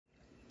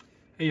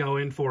Hey y'all,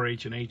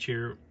 N4H&H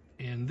here,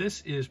 and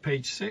this is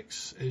page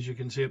 6, as you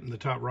can see up in the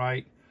top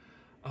right,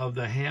 of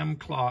the ham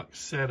clock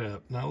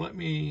setup. Now let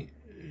me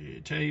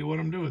tell you what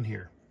I'm doing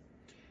here.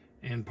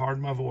 And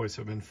pardon my voice,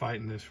 I've been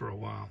fighting this for a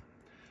while.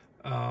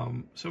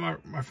 So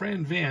my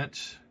friend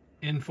Vince,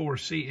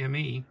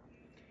 N4CME,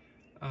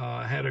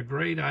 had a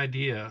great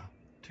idea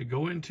to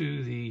go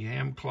into the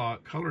ham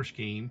clock color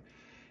scheme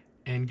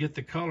and get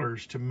the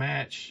colors to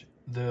match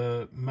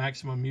the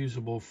maximum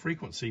usable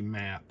frequency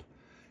map.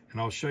 And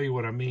I'll show you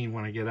what I mean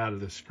when I get out of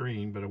the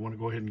screen, but I want to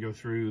go ahead and go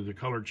through the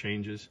color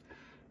changes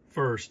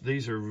first.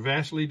 These are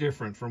vastly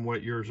different from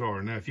what yours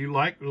are. Now, if you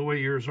like the way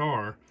yours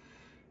are,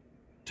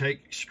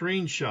 take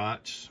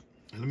screenshots.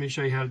 And let me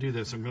show you how to do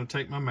this. I'm going to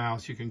take my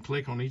mouse. You can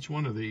click on each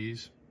one of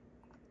these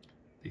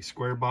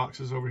square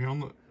boxes over here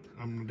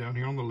down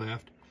here on the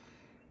left.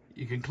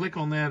 You can click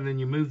on that, and then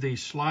you move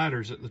these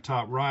sliders at the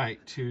top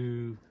right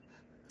to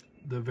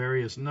the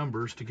various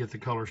numbers to get the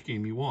color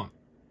scheme you want.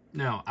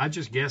 Now, I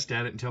just guessed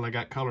at it until I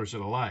got colors that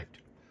I liked.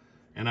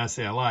 And I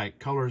say I like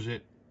colors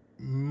that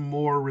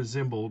more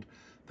resembled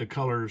the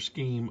color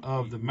scheme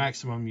of the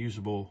maximum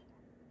usable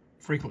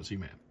frequency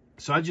map.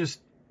 So I just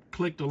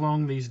clicked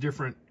along these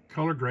different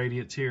color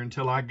gradients here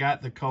until I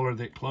got the color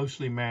that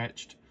closely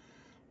matched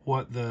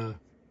what the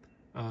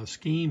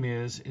scheme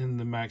is in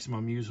the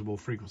maximum usable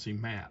frequency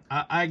map.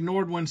 I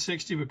ignored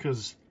 160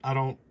 because I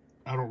don't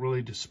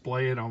really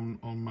display it on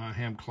my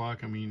ham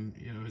clock. I mean,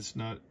 you know, it's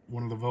not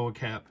one of the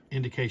VOACAP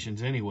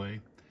indications anyway.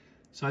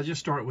 So I just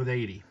start with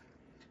 80.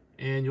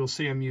 And you'll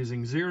see I'm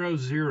using 0,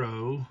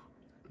 0,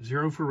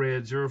 0 for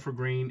red, 0 for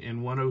green,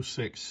 and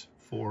 106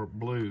 for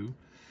blue.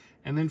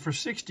 And then for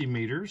 60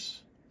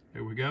 meters,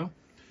 there we go,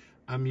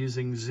 I'm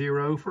using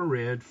 0 for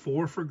red,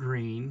 4 for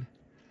green,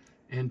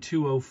 and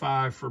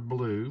 205 for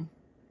blue.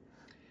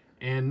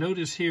 And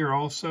notice here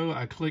also,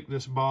 I click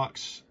this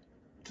box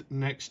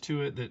next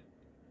to it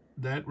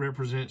that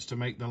represents to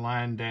make the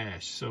line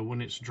dash. So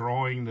when it's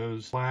drawing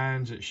those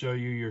lines that show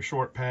you your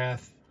short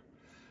path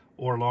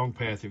or long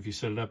path, if you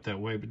set it up that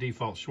way, but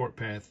default short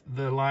path,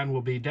 the line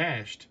will be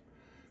dashed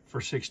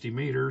for 60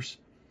 meters,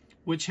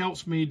 which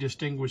helps me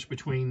distinguish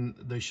between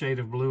the shade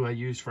of blue I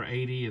use for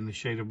 80 and the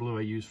shade of blue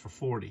I use for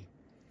 40.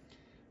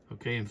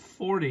 Okay, and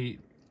 40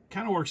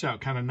 kind of works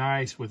out kind of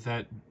nice with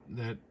that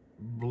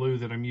blue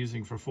that I'm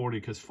using for 40,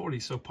 because 40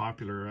 is so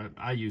popular,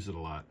 I use it a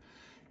lot.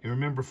 And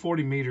remember,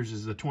 40 meters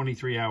is the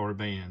 23-hour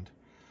band.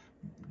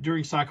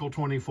 During cycle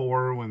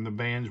 24, when the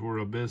bands were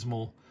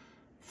abysmal,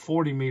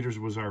 40 meters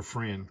was our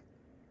friend.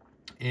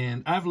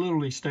 And I've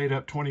literally stayed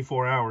up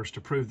 24 hours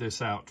to prove this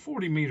out.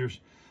 40 meters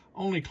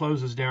only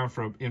closes down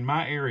in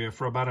my area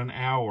for about an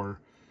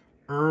hour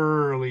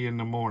early in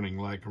the morning,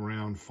 like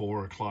around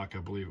 4 o'clock, I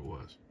believe it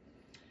was.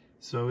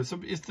 So it's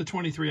the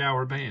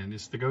 23-hour band.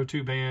 It's the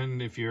go-to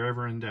band if you're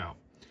ever in doubt.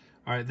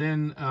 All right,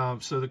 then,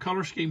 so the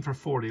color scheme for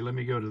 40, let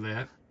me go to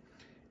that.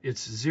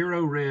 It's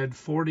 0 red,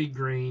 40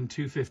 green,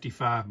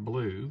 255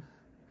 blue.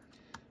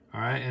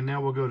 All right, and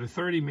now we'll go to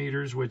 30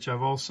 meters, which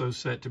I've also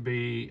set to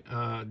be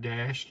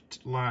dashed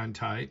line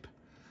type.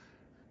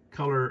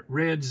 Color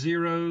red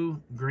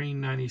 0,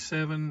 green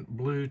 97,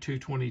 blue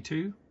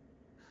 222.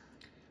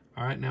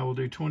 All right, now we'll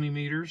do 20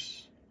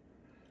 meters,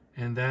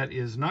 and that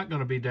is not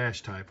going to be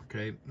dash type,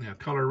 okay? Now,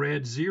 color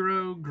red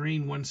 0,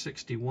 green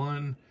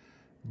 161,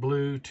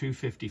 blue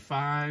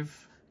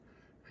 255.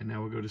 And now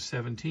we'll go to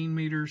 17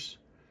 meters.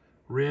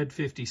 Red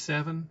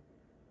 57,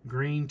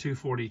 green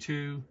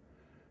 242,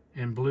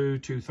 and blue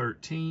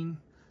 213.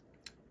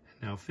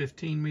 And now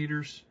 15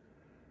 meters,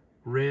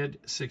 red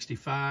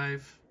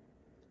 65,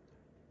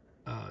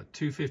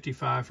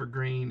 255 for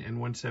green, and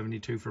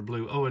 172 for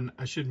blue. Oh, and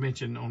I should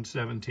mention on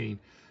 17,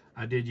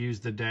 I did use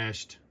the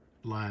dashed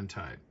line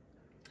type.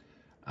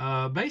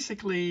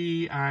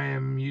 Basically, I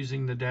am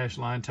using the dashed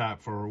line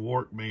type for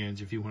warp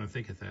bands, if you want to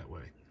think it that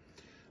way.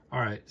 All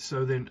right,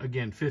 so then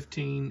again,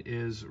 15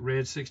 is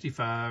red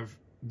 65,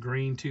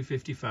 green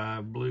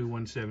 255, blue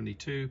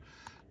 172.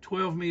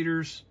 12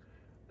 meters,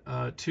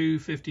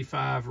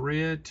 255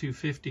 red,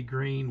 250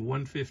 green,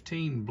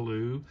 115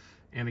 blue,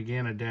 and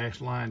again a dashed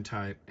line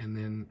type. And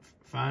then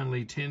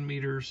finally 10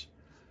 meters,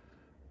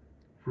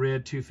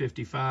 red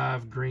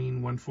 255, green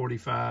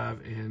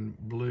 145, and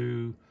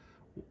blue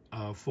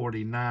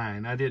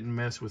 49. I didn't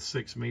mess with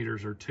 6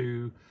 meters or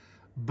 2.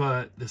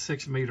 But the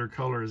 6 meter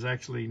color is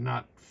actually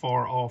not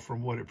far off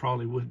from what it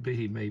probably would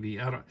be, maybe.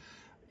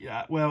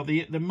 Yeah, well,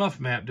 the MUF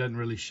map doesn't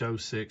really show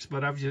 6,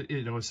 but I've just,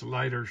 you know, it's a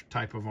lighter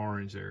type of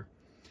orange there.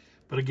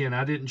 But again,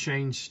 I didn't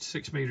change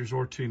 6 meters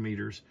or 2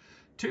 meters.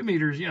 2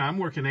 meters, you know, I'm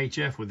working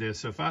HF with this,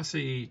 so if I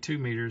see 2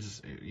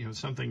 meters, you know,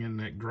 something in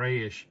that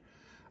grayish,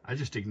 I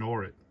just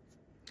ignore it.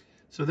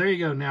 So there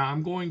you go. Now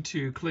I'm going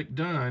to click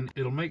done.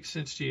 It'll make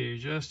sense to you in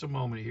just a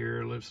moment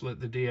here. Let's let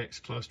the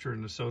dxcluster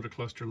and the soda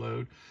cluster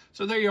load.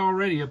 So there you're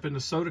already up in the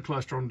soda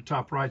cluster on the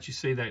top right. You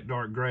see that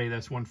dark gray,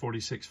 that's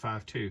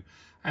 146.52.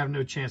 I have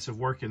no chance of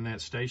working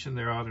that station.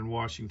 They're out in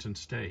Washington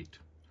State,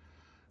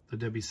 the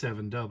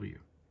W7W.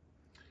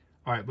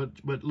 All right,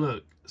 but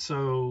look,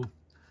 so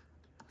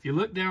if you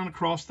look down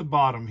across the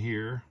bottom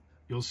here,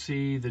 you'll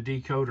see the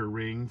decoder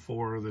ring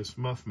for this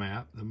MUF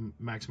map, the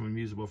maximum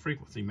usable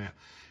frequency map.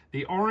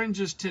 The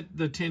orange is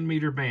the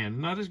 10-meter band.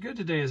 Not as good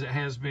today as it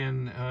has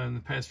been in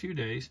the past few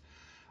days.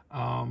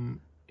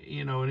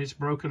 You know, and it's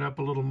broken up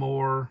a little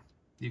more.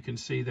 You can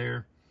see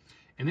there.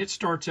 And it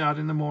starts out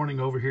in the morning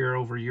over here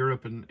over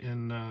Europe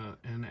and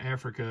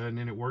Africa, and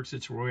then it works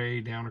its way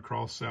down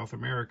across South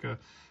America,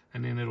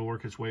 and then it'll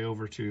work its way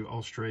over to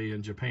Australia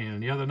and Japan.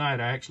 And the other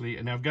night,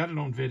 and I've got it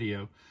on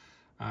video.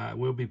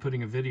 We'll be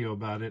putting a video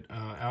about it,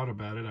 out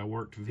about it. I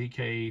worked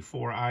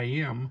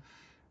VK4IM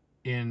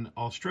in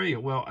Australia.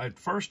 Well, at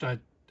first I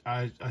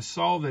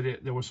saw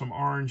that there was some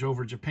orange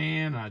over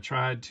Japan. I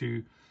tried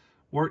to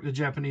work the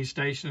Japanese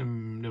station,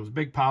 and there was a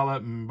big pileup,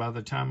 and by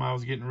the time I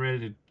was getting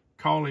ready to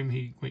call him,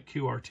 he went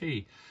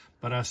QRT.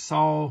 But I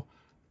saw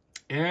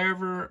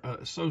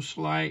so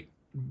slight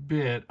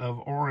bit of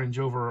orange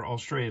over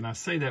Australia, and I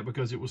say that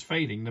because it was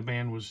fading. The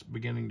band was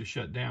beginning to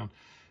shut down,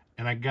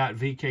 and I got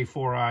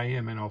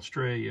VK4IM in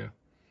Australia.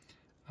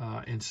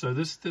 And so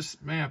this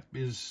map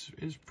is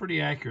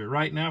pretty accurate.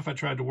 Right now, if I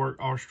tried to work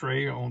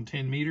Australia on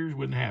 10 meters, it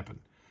wouldn't happen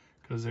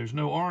because there's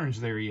no orange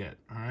there yet,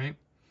 all right?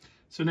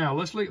 So now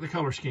let's look at the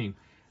color scheme.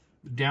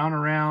 Down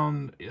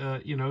around,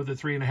 you know, the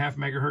 3.5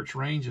 megahertz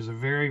range is a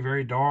very,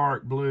 very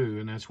dark blue,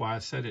 and that's why I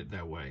set it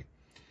that way.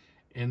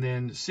 And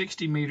then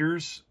 60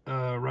 meters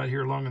right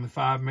here along in the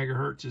 5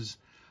 megahertz is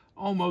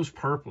almost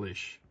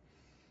purplish.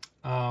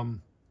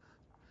 Then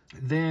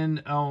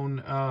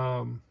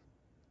on,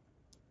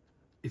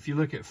 if you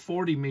look at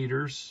 40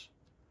 meters,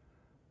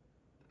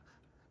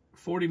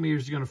 40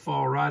 meters is going to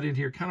fall right in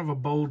here, kind of a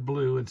bold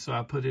blue, and so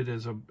I put it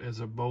as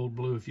a bold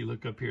blue. If you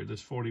look up here at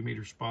this 40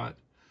 meter spot,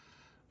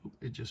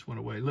 it just went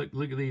away.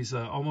 Look at these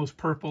almost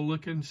purple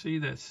looking. See,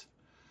 that's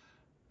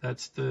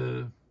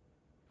the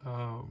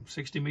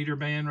 60 meter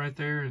band right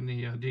there, and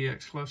the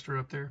dxcluster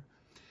up there.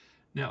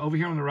 Now over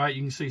here on the right,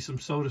 you can see some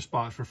soda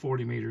spots for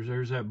 40 meters.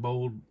 There's that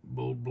bold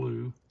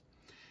blue.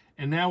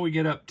 And now we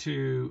get up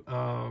to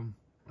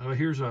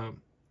here's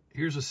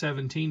a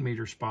 17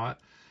 meter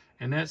spot,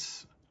 and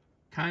that's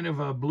kind of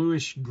a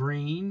bluish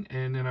green,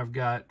 and then I've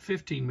got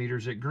 15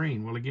 meters at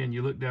green. Well, again,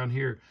 you look down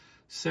here,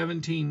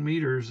 17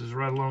 meters is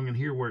right along in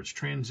here where it's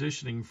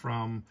transitioning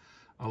from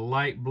a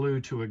light blue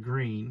to a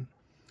green.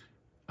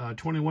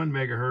 21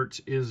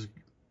 megahertz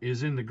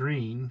is in the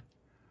green.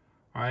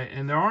 All right,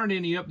 and there aren't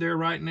any up there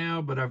right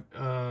now, but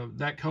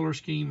that color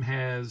scheme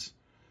has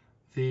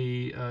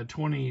the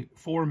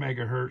 24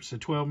 megahertz, the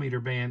 12 meter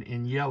band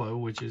in yellow,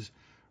 which is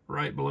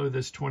right below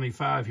this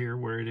 25 here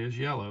where it is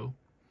yellow.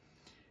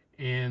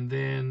 And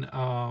then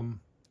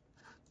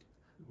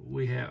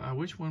we have,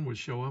 which one would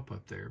show up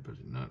there, but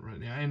not right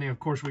now. And then, of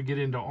course, we get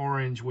into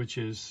orange, which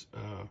is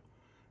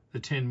the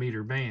 10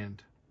 meter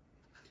band.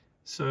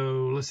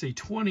 So let's see,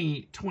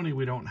 20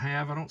 we don't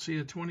have. I don't see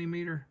a 20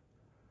 meter.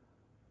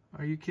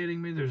 Are you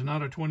kidding me? There's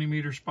not a 20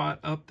 meter spot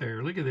up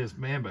there. Look at this,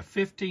 man, but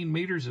 15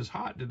 meters is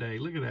hot today.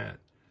 Look at that.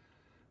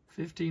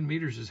 15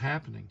 meters is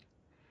happening.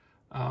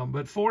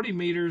 But 40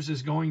 meters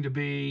is going to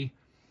be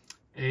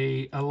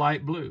a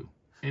light blue.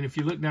 And if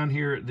you look down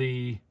here at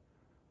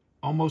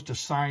almost a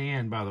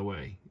cyan, by the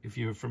way, if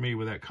you're familiar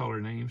with that color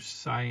name,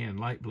 cyan,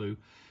 light blue,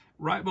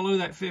 right below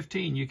that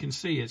 15, you can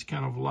see it's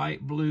kind of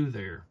light blue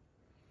there.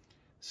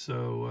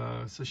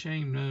 So it's a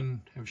shame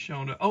none have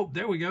shown up. Oh,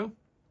 there we go.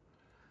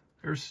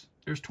 There's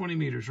 20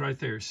 meters right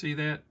there. See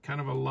that?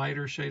 Kind of a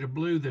lighter shade of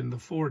blue than the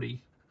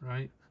 40,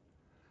 right?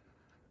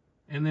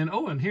 And then,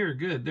 oh, and here,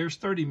 good. There's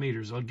 30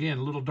 meters. Again,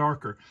 a little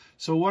darker.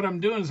 So what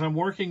I'm doing is I'm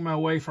working my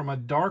way from a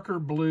darker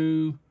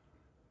blue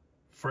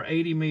for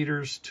 80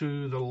 meters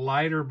to the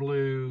lighter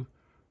blue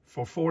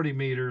for 40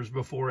 meters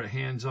before it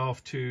hands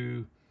off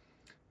to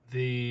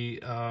the,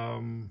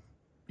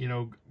 you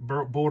know,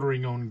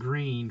 bordering on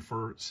green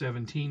for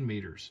 17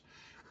 meters.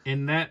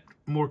 And that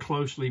more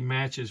closely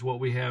matches what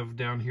we have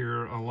down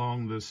here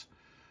along this,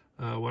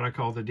 what I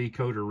call the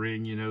decoder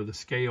ring, you know, the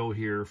scale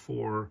here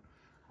for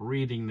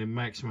reading the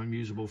maximum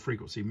usable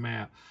frequency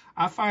map.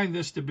 I find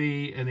this to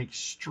be an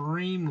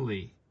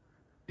extremely,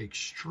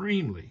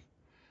 extremely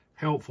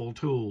helpful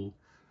tool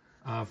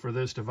for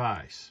this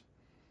device,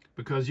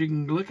 because you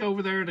can look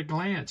over there at a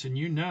glance and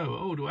you know,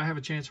 oh, do I have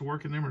a chance of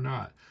working them or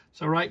not?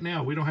 So right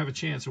now we don't have a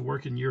chance of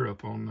working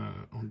Europe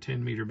on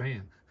 10 meter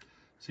band.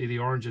 See, the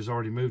orange has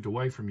already moved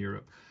away from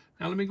Europe.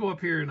 Now let me go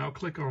up here and I'll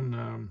click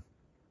on,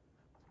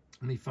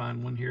 let me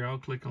find one here. I'll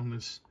click on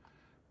this,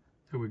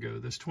 here we go,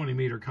 this 20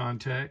 meter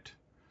contact,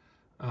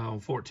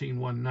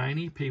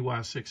 14190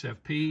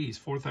 PY6FP. He's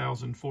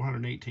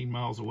 4,418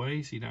 miles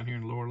away. See down here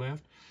in the lower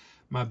left.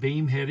 My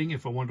beam heading,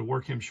 if I wanted to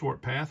work him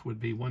short path, would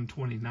be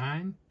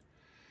 129.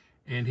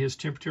 And his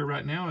temperature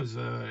right now is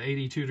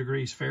 82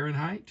 degrees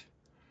Fahrenheit.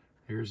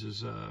 Here's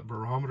his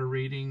barometer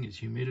reading, his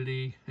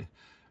humidity,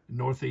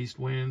 northeast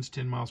winds,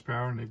 10 miles per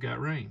hour, and they've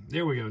got rain.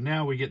 There we go.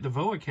 Now we get the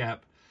VOACAP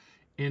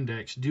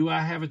index. Do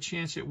I have a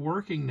chance at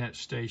working that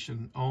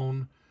station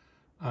on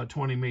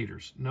 20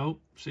 meters?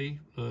 Nope. See,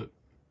 look,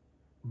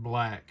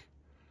 black.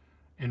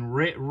 And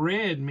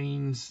red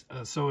means,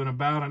 so in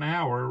about an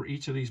hour,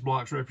 each of these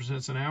blocks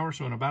represents an hour.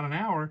 So in about an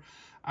hour,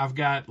 I've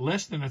got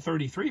less than a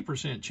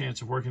 33%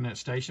 chance of working that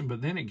station,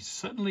 but then it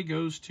suddenly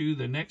goes to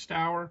the next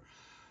hour.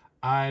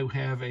 I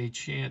have a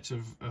chance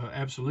of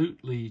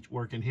absolutely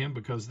working him,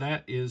 because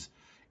that is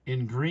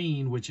in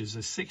green, which is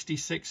a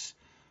 66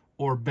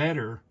 or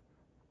better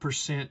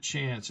 %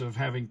 chance of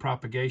having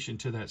propagation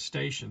to that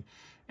station.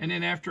 And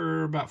then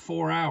after about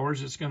 4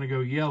 hours, it's going to go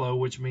yellow,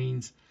 which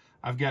means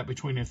I've got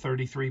between a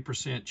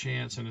 33%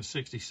 chance and a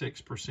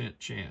 66%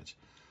 chance.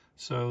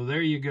 So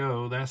there you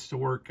go. That's to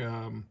work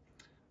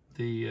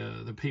the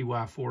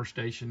PY4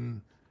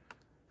 station,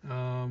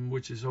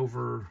 which is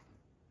over,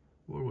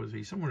 where was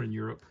he? Somewhere in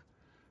Europe.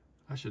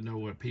 I should know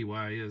what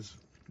PY is.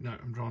 No,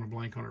 I'm drawing a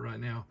blank on it right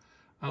now.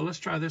 Let's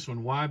try this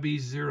one,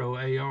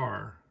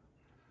 YB0AR,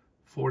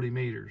 40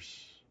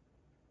 meters.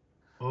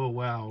 Oh,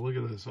 wow, look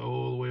at this,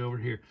 all the way over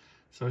here.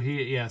 So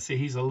see,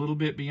 he's a little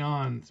bit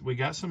beyond. We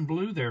got some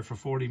blue there for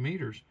 40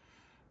 meters,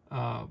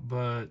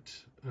 but,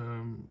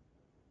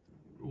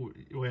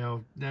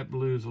 well, that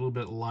blue is a little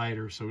bit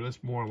lighter, so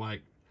that's more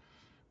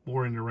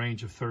in the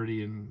range of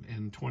 30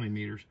 and 20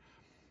 meters.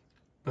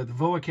 But the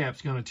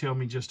VOACAP's going to tell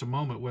me just a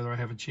moment whether I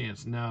have a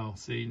chance. No,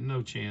 see,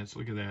 no chance.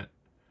 Look at that.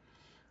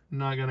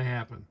 Not going to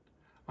happen.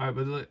 All right,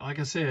 but like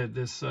I said,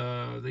 these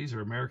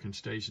are American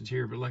stations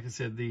here, but like I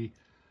said, the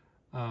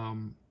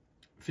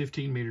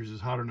 15 meters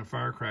is hotter than a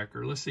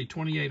firecracker. Let's see,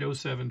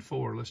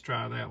 28074. Let's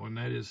try that one.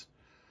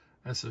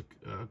 That's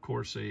of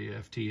course a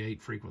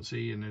FT8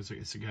 frequency, and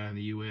it's a guy in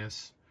the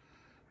U.S.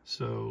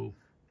 So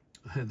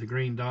the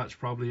green dot's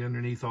probably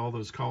underneath all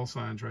those call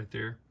signs right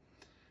there.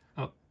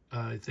 Oh,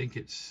 I think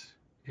it's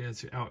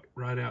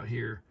right out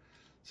here.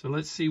 So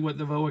let's see what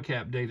the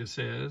VOACAP data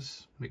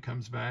says when it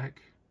comes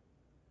back.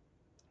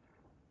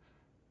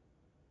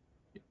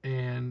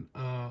 And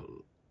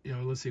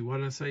let's see, what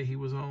did I say he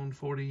was on?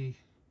 40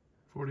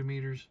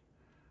 meters.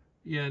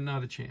 Yeah,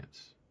 not a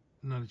chance.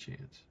 Not a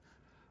chance.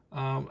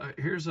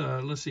 Here's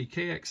let's see,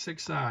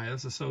 KX6I.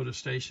 That's a SOTA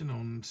station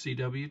on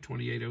CW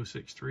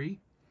 28063.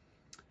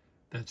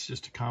 That's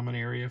just a common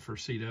area for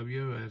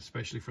CW,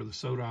 especially for the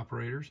SOTA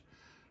operators.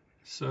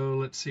 So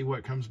let's see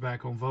what comes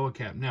back on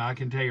VOACAP. Now, I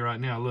can tell you right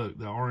now, look,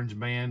 the orange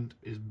band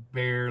is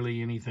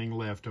barely anything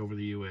left over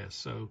the U.S.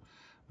 So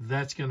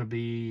that's going to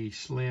be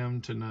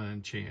slim to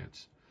none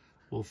chance.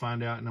 We'll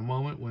find out in a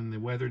moment when the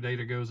weather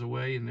data goes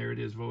away, and there it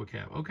is,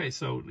 VOACAP. Okay,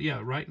 so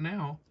yeah, right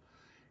now,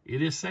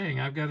 it is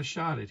saying I've got a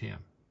shot at him.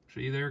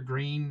 See there,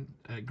 green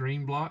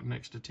block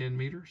next to 10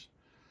 meters.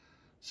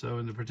 So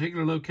in the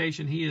particular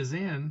location he is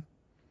in,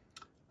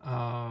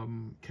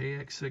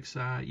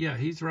 KX6I, yeah,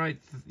 he's right.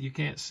 You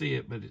can't see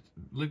it, but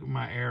look at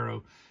my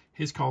arrow.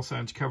 His call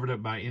sign's covered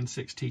up by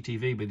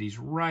N6TTV, but he's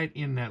right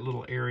in that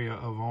little area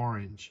of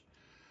orange.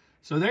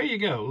 So there you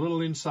go, a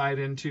little insight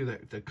into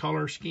the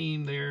color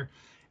scheme there.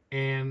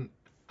 And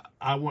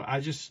I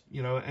just,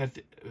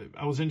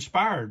 I was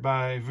inspired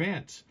by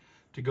Vince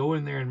to go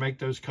in there and make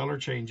those color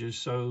changes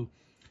so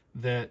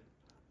that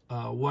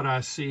what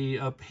I see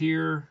up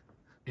here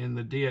in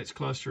the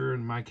dxcluster,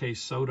 in my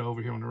case SOTA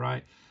over here on the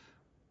right,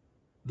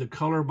 the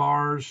color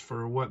bars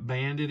for what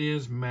band it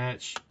is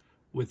match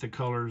with the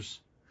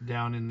colors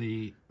down in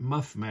the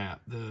MUF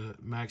map, the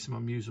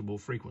maximum usable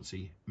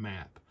frequency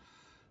map.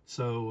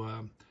 So,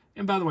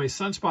 and by the way,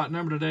 sunspot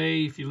number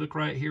today, if you look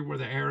right here where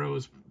the arrow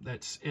is,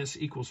 that's S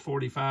equals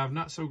 45,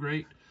 not so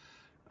great.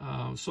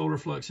 Solar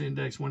flux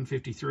index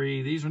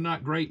 153. These are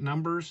not great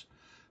numbers.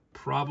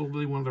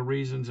 Probably one of the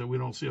reasons that we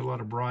don't see a lot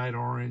of bright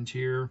orange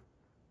here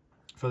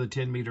for the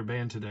 10-meter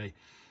band today.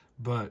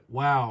 But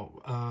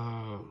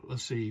wow,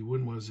 let's see,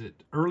 when was it?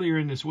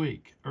 Earlier this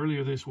week,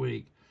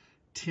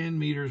 10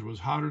 meters was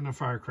hotter than a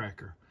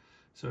firecracker.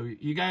 So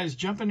you guys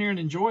jump in there and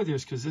enjoy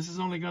this, because this is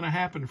only going to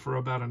happen for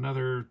about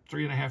another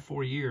 3.5,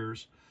 4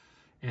 years.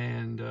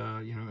 And,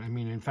 I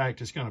mean, in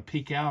fact, it's going to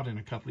peak out in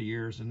a couple of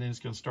years, and then it's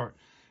going to start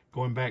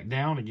going back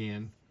down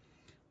again.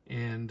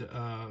 And,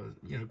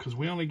 because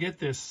we only get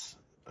this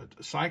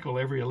cycle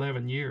every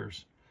 11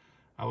 years.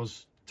 I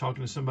was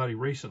talking to somebody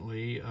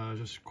recently,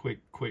 just a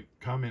quick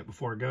comment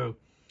before I go.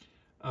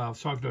 I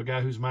was talking to a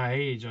guy who's my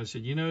age. I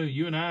said,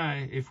 you and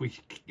I, if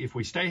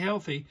we stay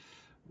healthy,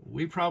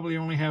 we probably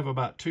only have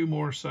about 2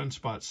 more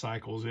sunspot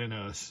cycles in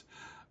us.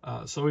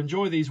 So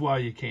enjoy these while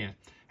you can.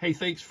 Hey,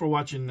 thanks for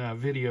watching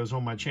videos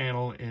on my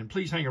channel, and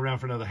please hang around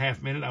for another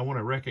half minute. I want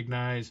to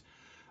recognize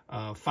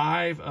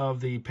 5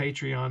 of the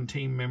Patreon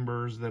team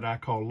members that I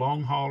call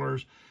long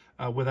haulers.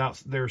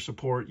 Without their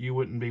support, you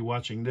wouldn't be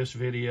watching this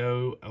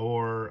video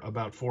or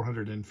about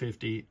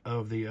 450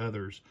 of the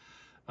others.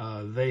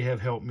 They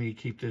have helped me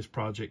keep this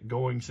project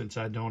going, since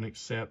I don't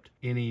accept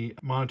any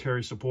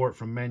monetary support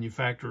from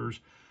manufacturers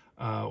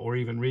or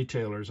even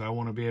retailers. I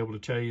want to be able to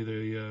tell you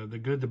the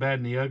good, the bad,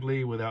 and the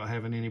ugly without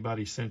having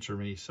anybody censor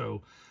me.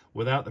 So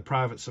without the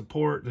private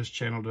support, this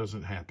channel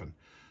doesn't happen.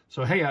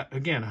 So hey,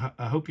 again,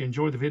 I hope you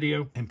enjoyed the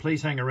video, and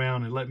please hang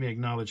around and let me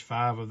acknowledge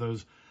 5 of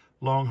those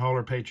long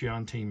hauler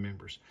Patreon team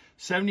members.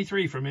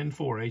 73 from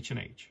N4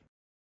 H&H.